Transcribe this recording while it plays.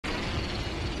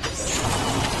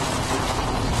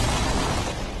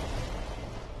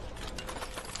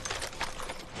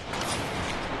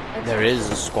There is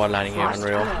a squad landing here,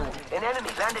 unreal. An enemy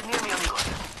landed near me, amigos.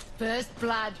 First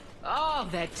blood. Oh,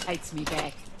 that takes me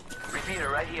back. Repeater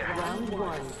right here. Round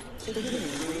 1.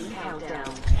 Beginning ring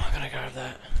countdown. I'm gonna grab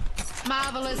that.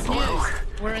 Marvelous news.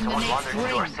 We're in the Someone next wandered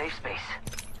into our ring. safe space.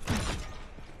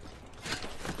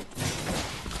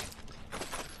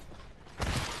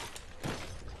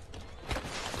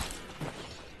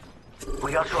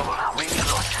 We got trouble. Really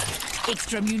close.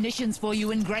 Extra munitions for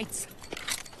you ingrates.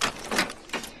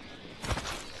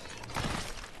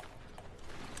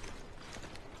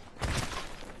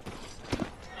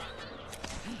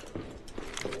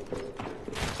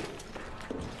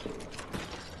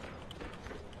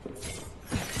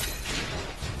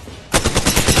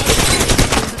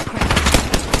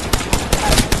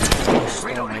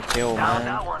 Stole my kill, Down man.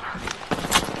 that one.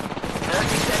 30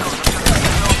 seconds until the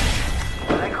kill. I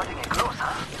like cutting it close,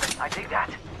 huh? I dig that.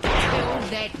 Kill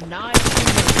that nice.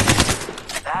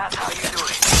 That's how you do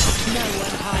it. No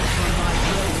one hides from my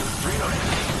drill.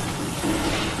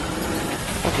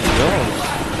 Fucking go.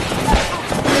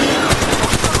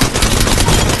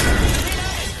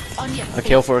 On your A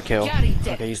kill for a kill. Jolly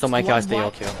death. Okay, you stole my kill, I One stay your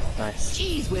wipe. kill. Nice.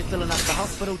 Jeez, we're filling up the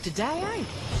hospital today, eh?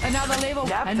 Another level,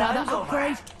 Nap another time's over.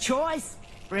 upgrade. Choice.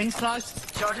 Rings close.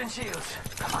 Charging shields.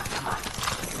 Come on, come on.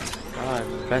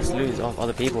 God, best loot is off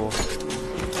other people.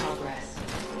 Progress.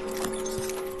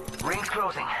 Ring's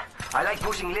closing. I like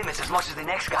pushing limits as much as the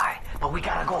next guy, but we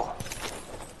gotta go.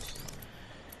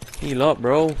 Heal up,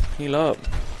 bro. Heal up.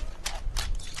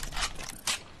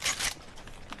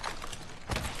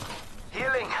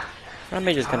 Healing. That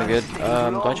mage is kinda good. Do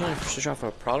I change switch off for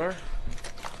a prowler?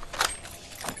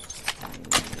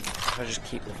 If I just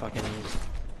keep the fucking...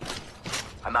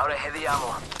 I'm out of heavy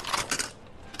ammo.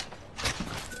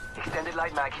 Extended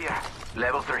light mag here.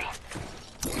 Level 3.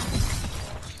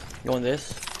 You want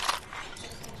this?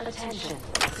 Attention.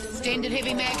 Standard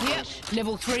heavy mag here.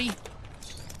 Level 3.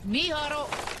 Miharo.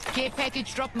 Care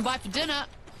package dropping by for dinner.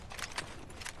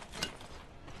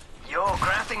 Yo,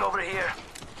 crafting over here.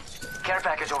 Care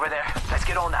package over there. Let's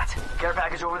get on that. Care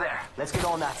package over there. Let's get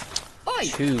on that. Oi!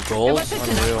 2 Have I goals? picked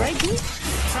an Unreal. upgrade here?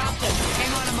 Crafted.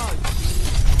 Hang on a mo.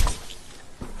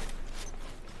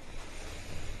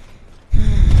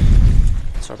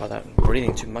 Sorry about that. I'm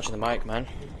breathing too much in the mic, man.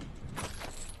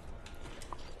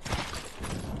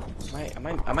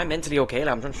 Am I mentally okay?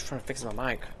 Like, I'm just trying to fix my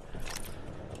mic.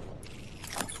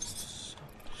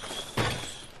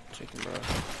 Chicken, bro.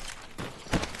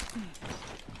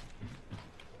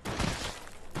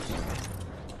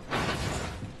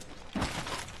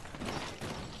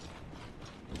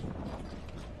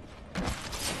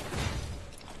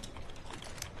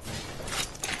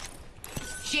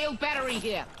 Shield battery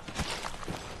here.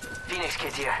 Phoenix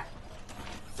kit here.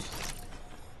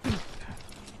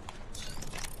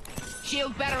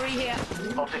 Shield battery here.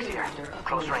 Optics here.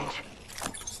 Close range.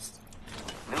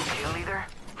 New kill leader?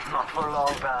 Not for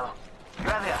long, pal.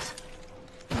 Gracias.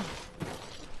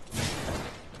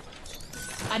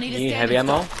 I need a You need standard heavy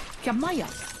ammo? stock.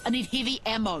 Kamaya. I need heavy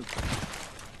ammo.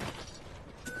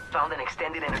 Found an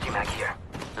extended energy mag here.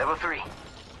 Level 3. Do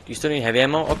you still need heavy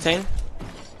ammo? Octane?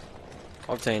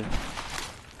 Octane.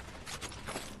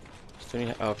 Still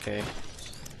need... Okay.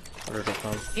 Where did it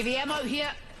come? Heavy ammo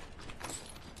here.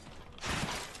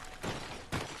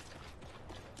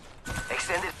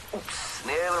 Extended. Oops.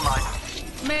 Never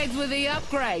mind. Mags with the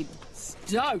upgrade.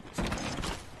 Stoked.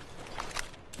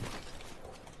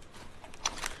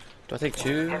 Do I take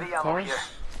 2 Heavy ammo cars? here.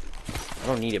 I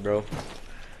don't need it, bro.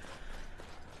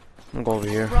 I'm gonna go over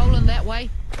here. Rolling that way.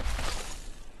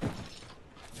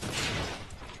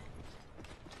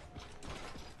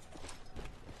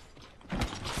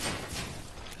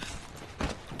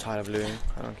 I'm tired of looting.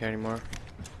 I don't care anymore.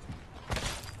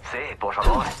 Sí, por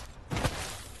favor.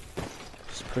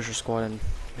 Just push your squad and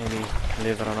maybe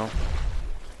live, I don't know.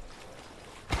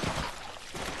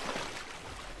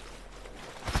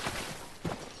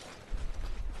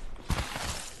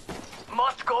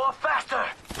 Must go faster.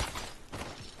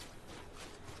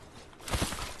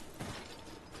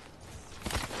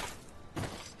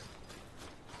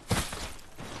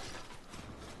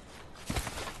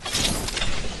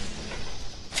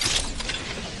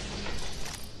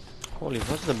 Holy,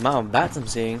 what's the amount of bats I'm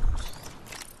seeing?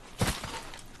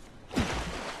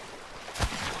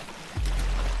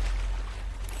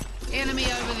 Enemy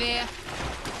over there.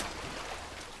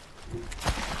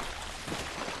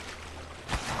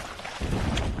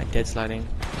 My dead sliding.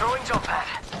 Throwing jump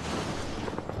pad.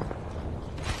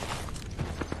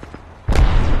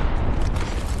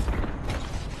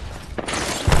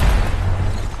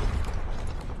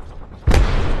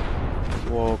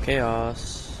 Whoa,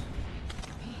 chaos.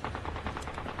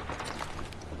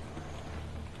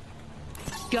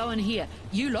 Go in here.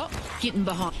 You lot, getting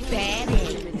behind. Bad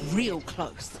egg. Real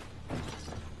close.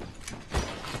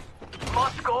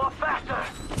 Must go faster.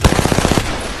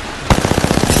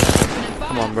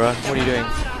 Come on, bro. What are you doing?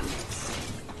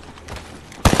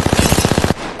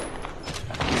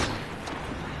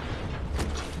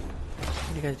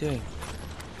 What are you guys doing?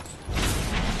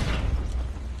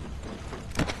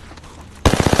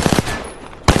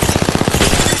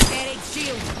 Bad egg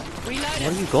shield. Reloading.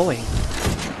 Where are you going?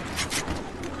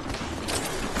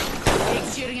 Egg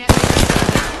shooting at me.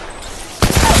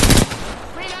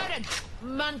 Reloading.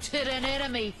 Munted an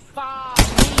enemy. Far.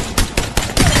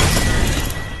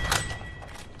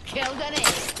 Killed an egg.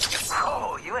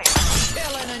 Oh, you ain't.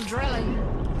 Killing and drilling.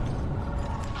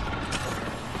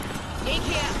 Egg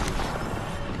here.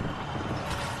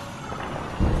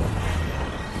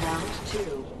 Round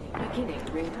 2. Beginning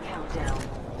ring countdown.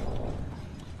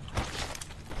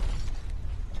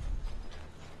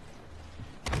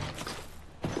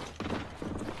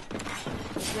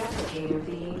 Replicator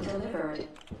being delivered.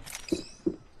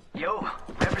 Yo,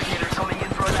 replicator coming in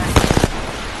for a land.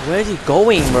 Where's he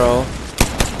going, bro?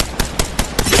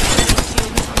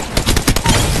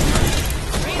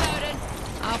 Reloading.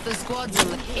 Half the squad's a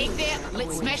egg there.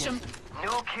 Let's smash them.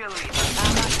 No kill leader.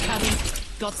 How much, cubby?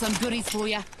 Got some goodies for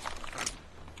ya.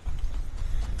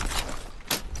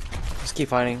 Just keep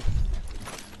fighting.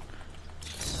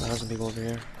 There's some people over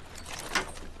here.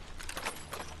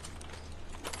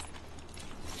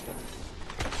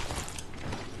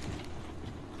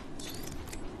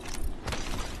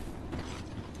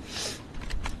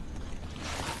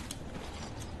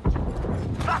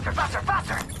 Faster, faster,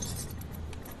 faster!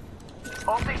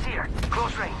 Optics here.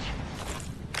 Close range.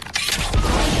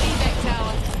 Back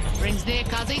tower. Ring's there,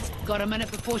 cuzzies. Got a minute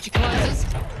before she closes.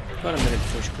 Got a minute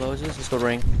before she closes. Let's go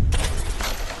ring.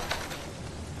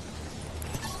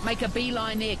 Make a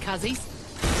beeline there, cuzzies.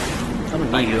 I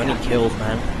don't need you. I need kills,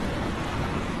 man.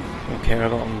 I don't care.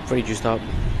 I'm pretty juiced up.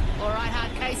 All right,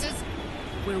 hard cases.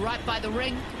 We're right by the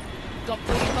ring. Got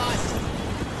 45.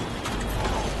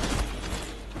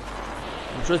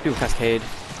 I'm sure there's people cascade.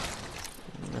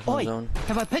 Oi, Zone.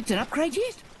 have I picked an upgrade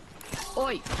yet?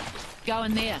 Oi, go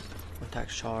in there. Attack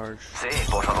charge. Sí,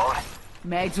 por favor.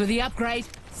 Mags with the upgrade.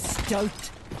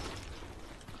 Stoked.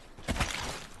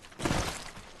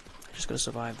 Just gotta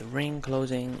survive the ring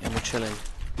closing and we're chilling.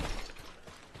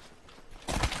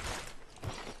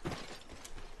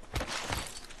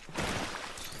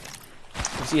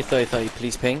 You see a 30-30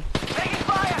 police ping? Taking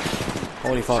fire!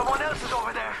 Holy fuck. Someone else is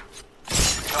over there.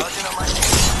 Charging on my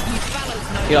team. You fellas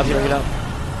know. Heal up, heal up, heal up.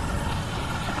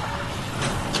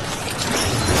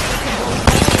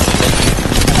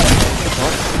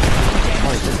 What?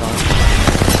 Oh, he's just on.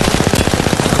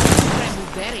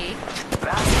 Scrambled that egg.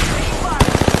 That's taking fire!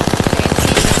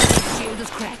 Shield is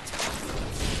cracked.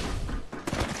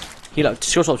 Heal up,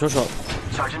 short swap, short swap.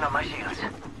 Charging on my shields.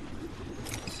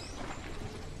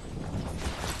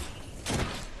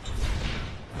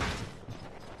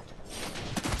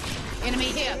 Enemy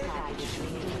here.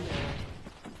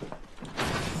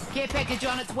 Care package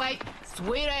on its way.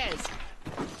 Sweet as.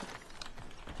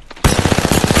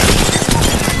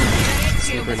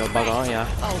 Super no bug on, yeah.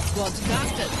 Oh, squad's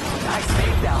dusted. Nice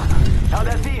takedown. How'd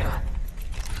that feel?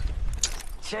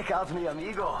 Check out mi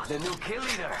amigo, the new kill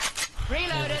leader.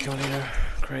 Reloaded. Kill leader.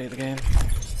 Great at the game.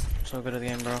 So good at the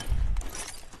game, bro.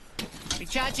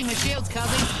 Recharging my shields,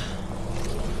 cousin.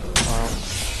 Wow.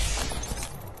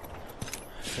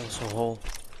 I feel so whole.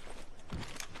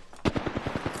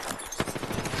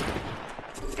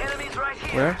 Enemies right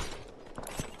here. Where?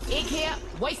 Egg here.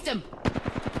 Waste him.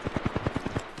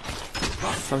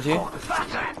 Comes here?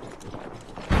 Faster!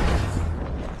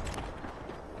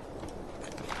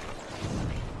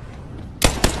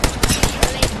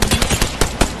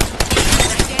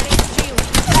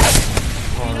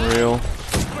 Unreal.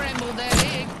 Scrambled that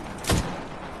egg.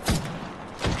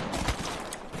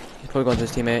 He's probably gone to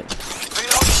his teammate.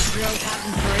 Drill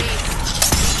cutting for eggs.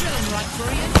 Drilling right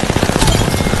through you.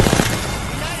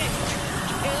 Reloaded.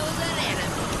 Killed an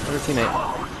enemy. Where's his teammate?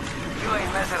 Whoa, you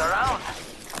ain't messing around.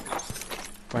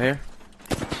 Right here?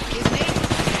 Isn't it?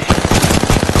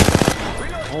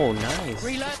 Oh, nice.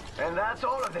 Reload. And that's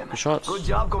all of them. Good shots. Good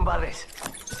job, compadres.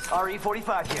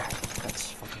 RE45 here.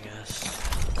 That's fucking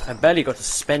ass. I barely got to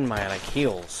spend my like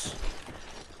heals.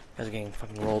 You guys are getting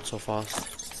fucking rolled so fast.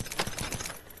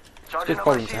 Charging Good on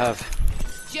problem my to have.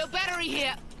 Shield battery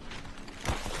here.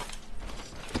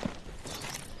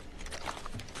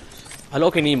 I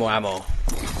look need more ammo.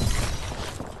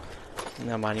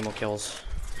 No, I need more kills.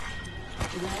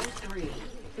 Round 3.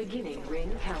 Beginning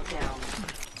ring countdown.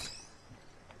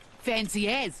 Fancy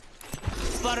as.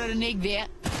 Spotted an egg there.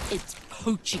 It's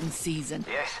poaching season.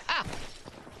 Yes. Ah,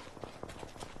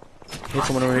 Hit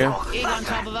someone over here. egg on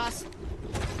top of us.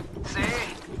 See?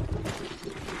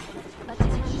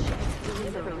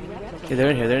 Yeah, they're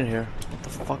in here, they're in here. What the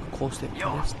fuck? Close they. Yo,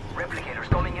 replicators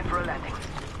coming in for a landing.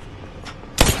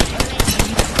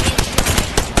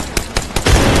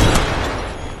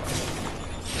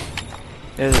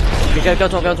 Yeah, go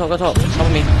top, go top, go top.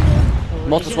 Come with me.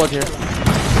 Multiple squad here.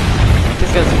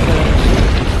 This guy's.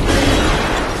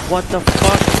 What the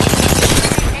fuck?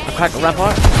 I cracked a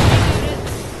rampart.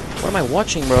 What am I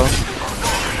watching, bro?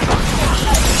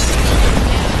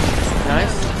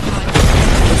 Nice.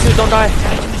 Shoot, don't die.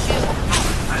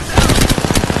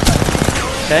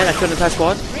 Okay, I killed the entire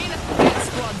squad.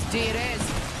 Squad's dead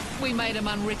as. We made him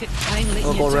unrick it clean, letting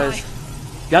Oh, you go die. res.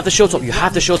 You have the shield swap. You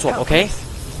have the shield swap, okay?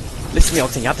 Listen to me,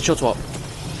 Octane. You have the shield swap.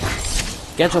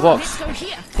 Get into a box. Let's go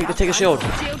here. Take a shield.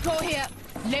 Shield core here.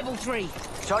 Level 3.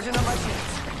 Charging on my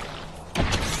shields.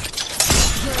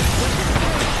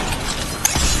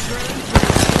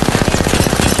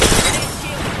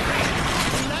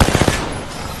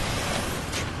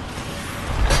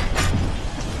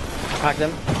 Crack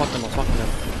them. Fuck them. I'm fucking them.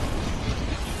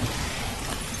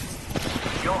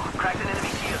 Yo, cracked an enemy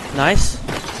shield. Nice.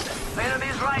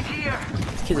 Enemies right here.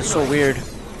 These kids are so weird.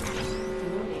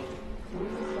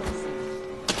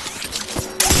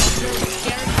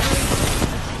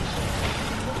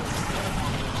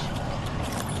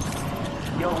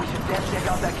 Yo, we should then check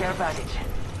out that care package.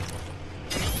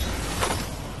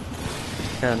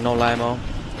 Yeah, no limo.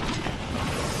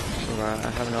 Alright, I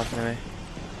have enough anyway.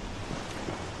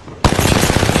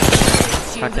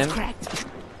 Shield him. is cracked.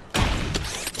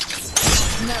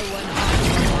 No one hides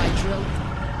my drill.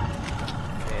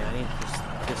 Okay, I need to just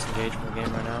disengage from the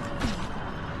game right now.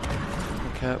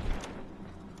 Okay.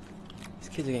 These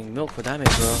kids are getting milk for damage,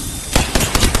 bro.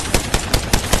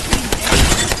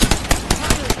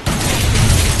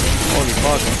 Holy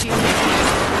fuck.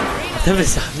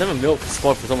 I've never milked a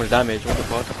squad for so much damage. What the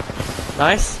fuck?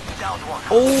 Nice. Down one.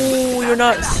 Oh, you're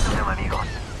nuts. Them amigos.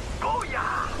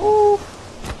 Booyah! Oh.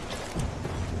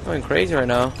 Going crazy right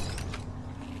now.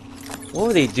 What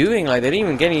were they doing? Like, they didn't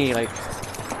even get any, like...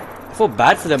 I feel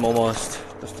bad for them almost.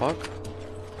 The fuck?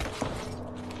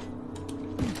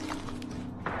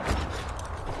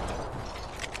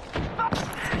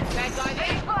 Bad guy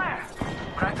there. Fire!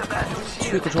 Crack the bad news Two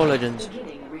shield. control legends.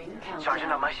 Beginning ring countdown.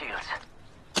 Charging on my shields.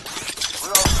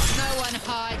 No one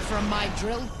hides from my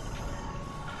drill.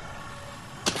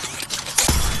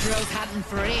 Drill's hunting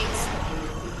for eggs.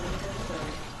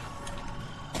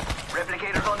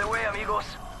 Replicators on the way, amigos.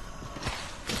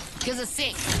 Gives a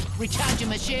sec. Recharging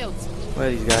my shields. Where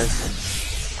are these guys?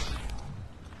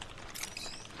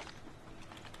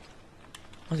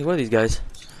 Where are these guys?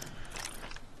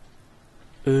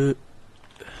 Pretty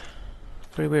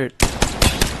weird.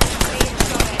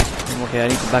 Okay, I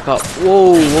need to back up.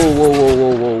 Whoa, whoa, whoa, whoa,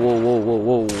 whoa, whoa, whoa, whoa, whoa,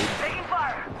 whoa. Taking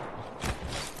fire.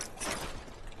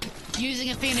 Using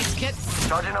a Phoenix kit.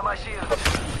 Charging on my shields.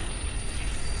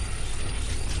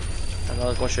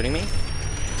 Another squad shooting me.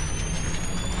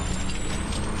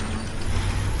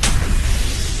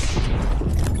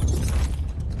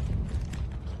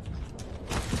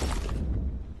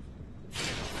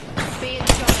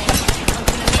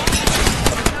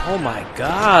 Oh my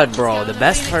god, bro. The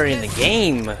best player in the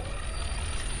game.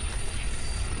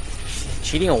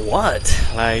 Cheating on what?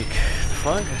 Like,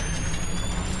 fuck.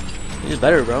 He's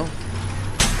better, bro.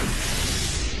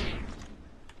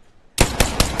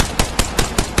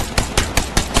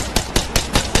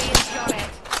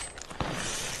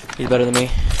 He's better than me.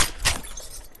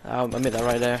 I'll admit that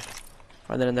right there.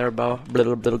 Right there and there, bro.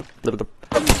 Blittle, blittle, blittle.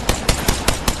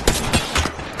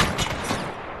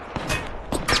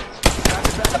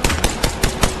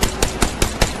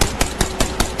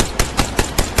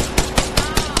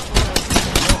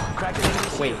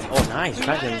 Wait, oh nice,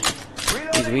 cracked him.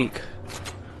 He's weak.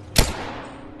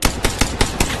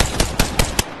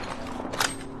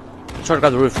 Try to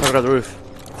grab the roof, try to grab the roof.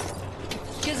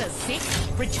 Gives a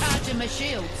sec. Recharging my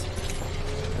shields.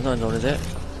 There's no zone, is it?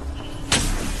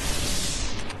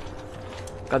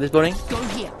 Got this building? Go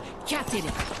here. Captain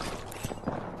it.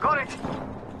 Got it.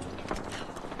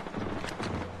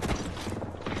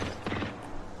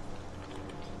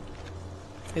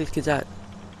 Where these kids at?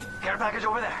 Care package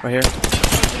over there. Right here.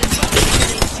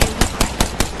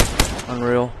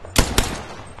 Unreal.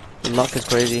 Luck is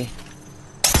crazy.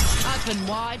 Open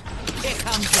wide. Here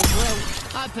comes the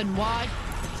drill. Open wide.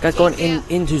 This guy's going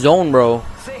into zone, bro.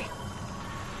 See?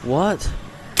 What?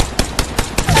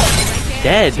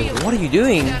 Dead. What are you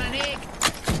doing? Got an egg.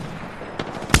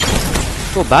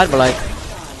 So bad, but like,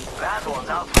 Bad ones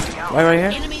out for the count. right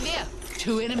here. Enemy there.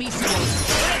 2 enemy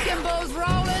squads. Wrecking balls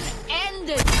rolling and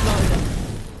exploding.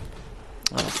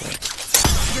 Okay.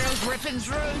 Drills ripping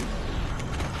through.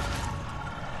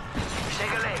 Shake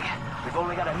a leg. We've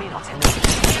only got a minute in this.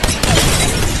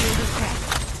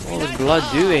 What was blood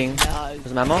doing? No,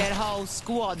 Some ammo? that whole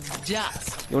squad's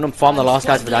dust. You want to farm the last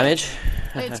guys for damage?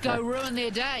 Let's go ruin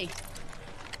their day.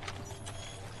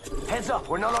 Heads up,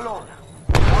 we're not alone.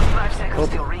 45 seconds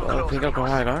till ring close. Pick up the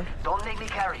high guard. Don't make me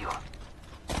carry you.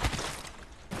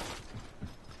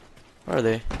 Where are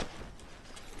they?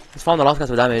 Let's farm the last guys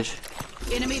for damage.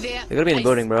 Enemy there. They're gonna be in the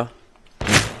building, bro.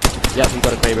 Yep, you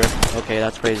got a Kraber. Okay,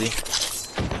 that's crazy.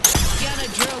 Gonna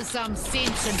drill some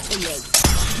sense into you.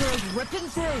 Drills ripping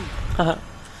through.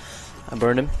 I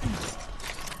burned him.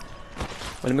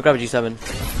 Well, let me grab a G7.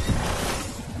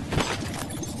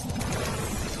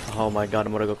 Oh my god,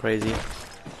 I'm gonna go crazy.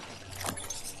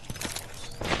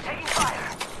 Taking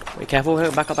fire. Wait, careful.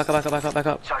 Back up, back up, back up, back up, back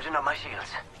up. Charging up my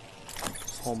shields.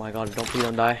 Oh my god, please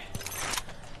don't die.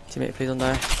 Teammate, please don't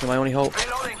die. You're my only hope.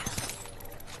 Reloading.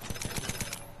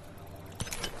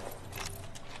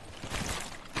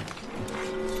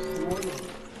 Warning.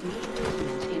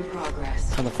 Movement in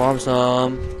progress. Time to farm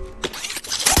some.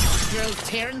 Drills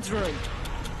tearing through.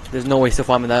 There's no way still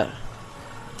farming that.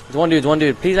 There's one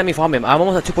dude. Please let me farm him. I'm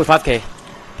almost at 2.5k.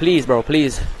 Please, bro,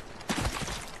 please.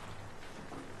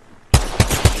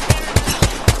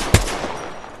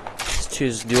 Let's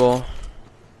choose duo.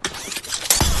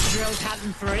 Drills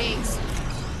hunting for eggs.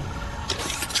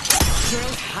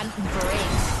 Drills hunting for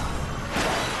eggs.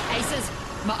 Aces,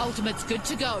 my ultimate's good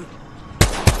to go.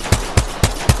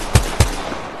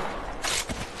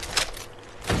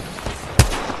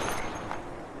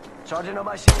 Charging up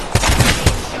my shields.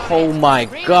 Oh my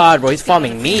god, bro, he's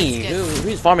farming me.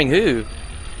 Who's farming who?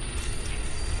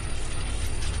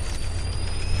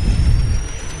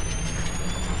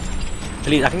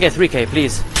 Please, I can get 3k,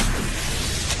 please.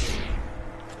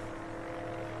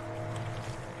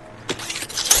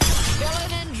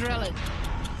 Drilling and drilling.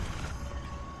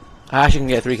 I actually can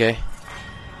get 3k.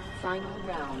 Final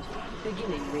round.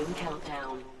 Beginning ring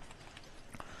countdown.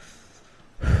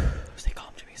 Stay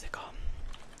calm, Jimmy, stay calm.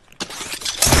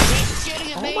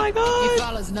 Shooting at Oh me. my God. You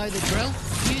fellas know the drill.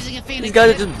 Using a phoenix. These guys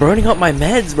are kit. just burning up my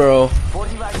meds, bro.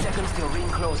 45 seconds till ring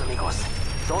close, amigos.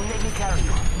 Don't make me carry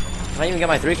you. I can't even get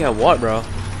my 3k or what, bro?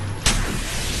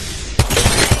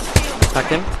 Attacked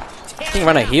him. I think he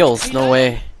ran out of heals. No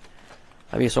way.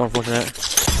 That'd be so unfortunate.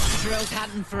 Drills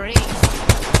hunting for eggs.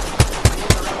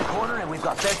 Around the corner and we've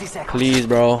got 30 seconds. Please,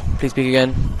 bro. Please peek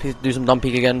again. Please do some dumb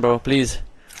peek again, bro. Please.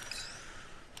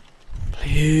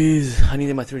 Please. I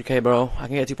need my 3k, bro. I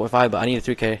can get 2.5, but I need a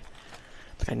 3k.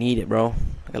 Like, I need it, bro.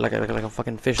 Like a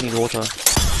fucking fish needs water.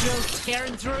 Drills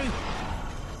tearing through.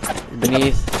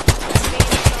 Beneath.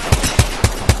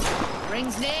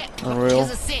 Rings near. Unreal.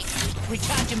 Here's a sec.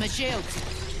 Recharging my shields.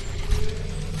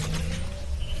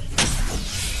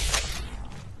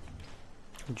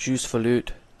 Juice for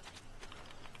loot.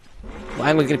 Well,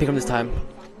 I'm gonna pick him this time.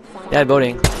 Yeah,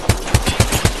 voting.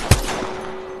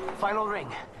 Final ring.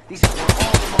 These are all the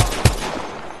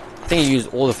I think he used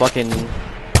all the fucking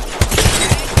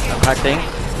crack thing.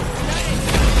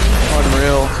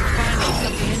 Unreal. Finally,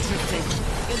 something interesting.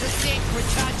 Here's a sec.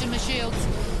 Recharging my shields.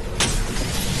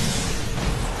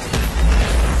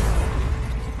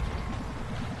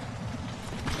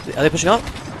 Are they pushing up?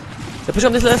 They're pushing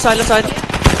up this left side, left side.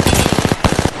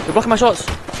 They're blocking my shots.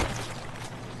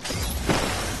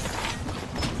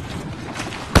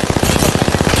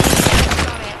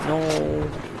 No.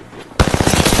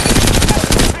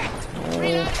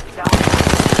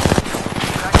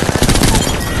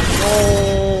 No.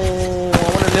 I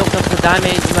want to milk them for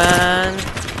damage, man.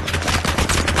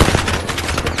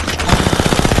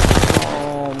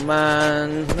 Oh, man.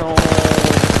 No.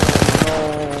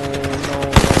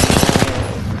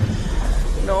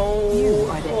 You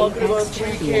are the Oh, I could've gone Apex 3k,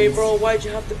 champions. bro. Why'd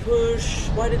you have to push?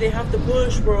 Why did they have to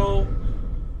push, bro?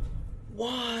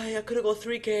 Why? I could've got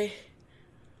 3k.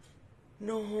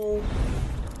 No.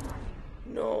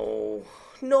 No.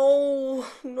 No.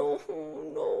 No.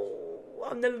 No.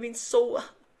 I've never been so...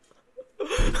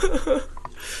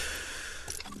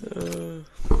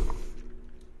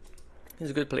 He's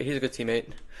a good player. He's a good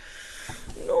teammate.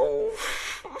 No.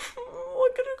 I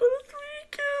could've got a 3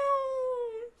 kill.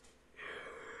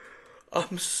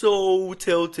 I'm so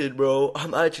tilted, bro.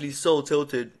 I'm actually so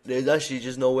tilted. There's actually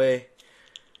just no way.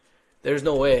 There's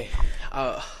no way.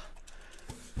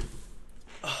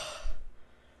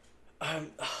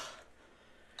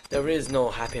 There is no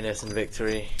happiness in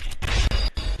victory.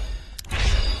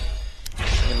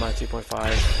 In my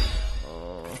 2.5.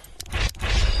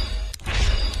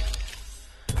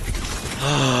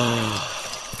 Oh.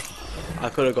 I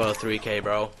could have got a 3K,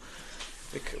 bro.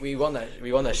 We won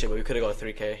that shit, but we could have got a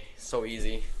 3K. So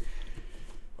easy.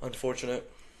 Unfortunate.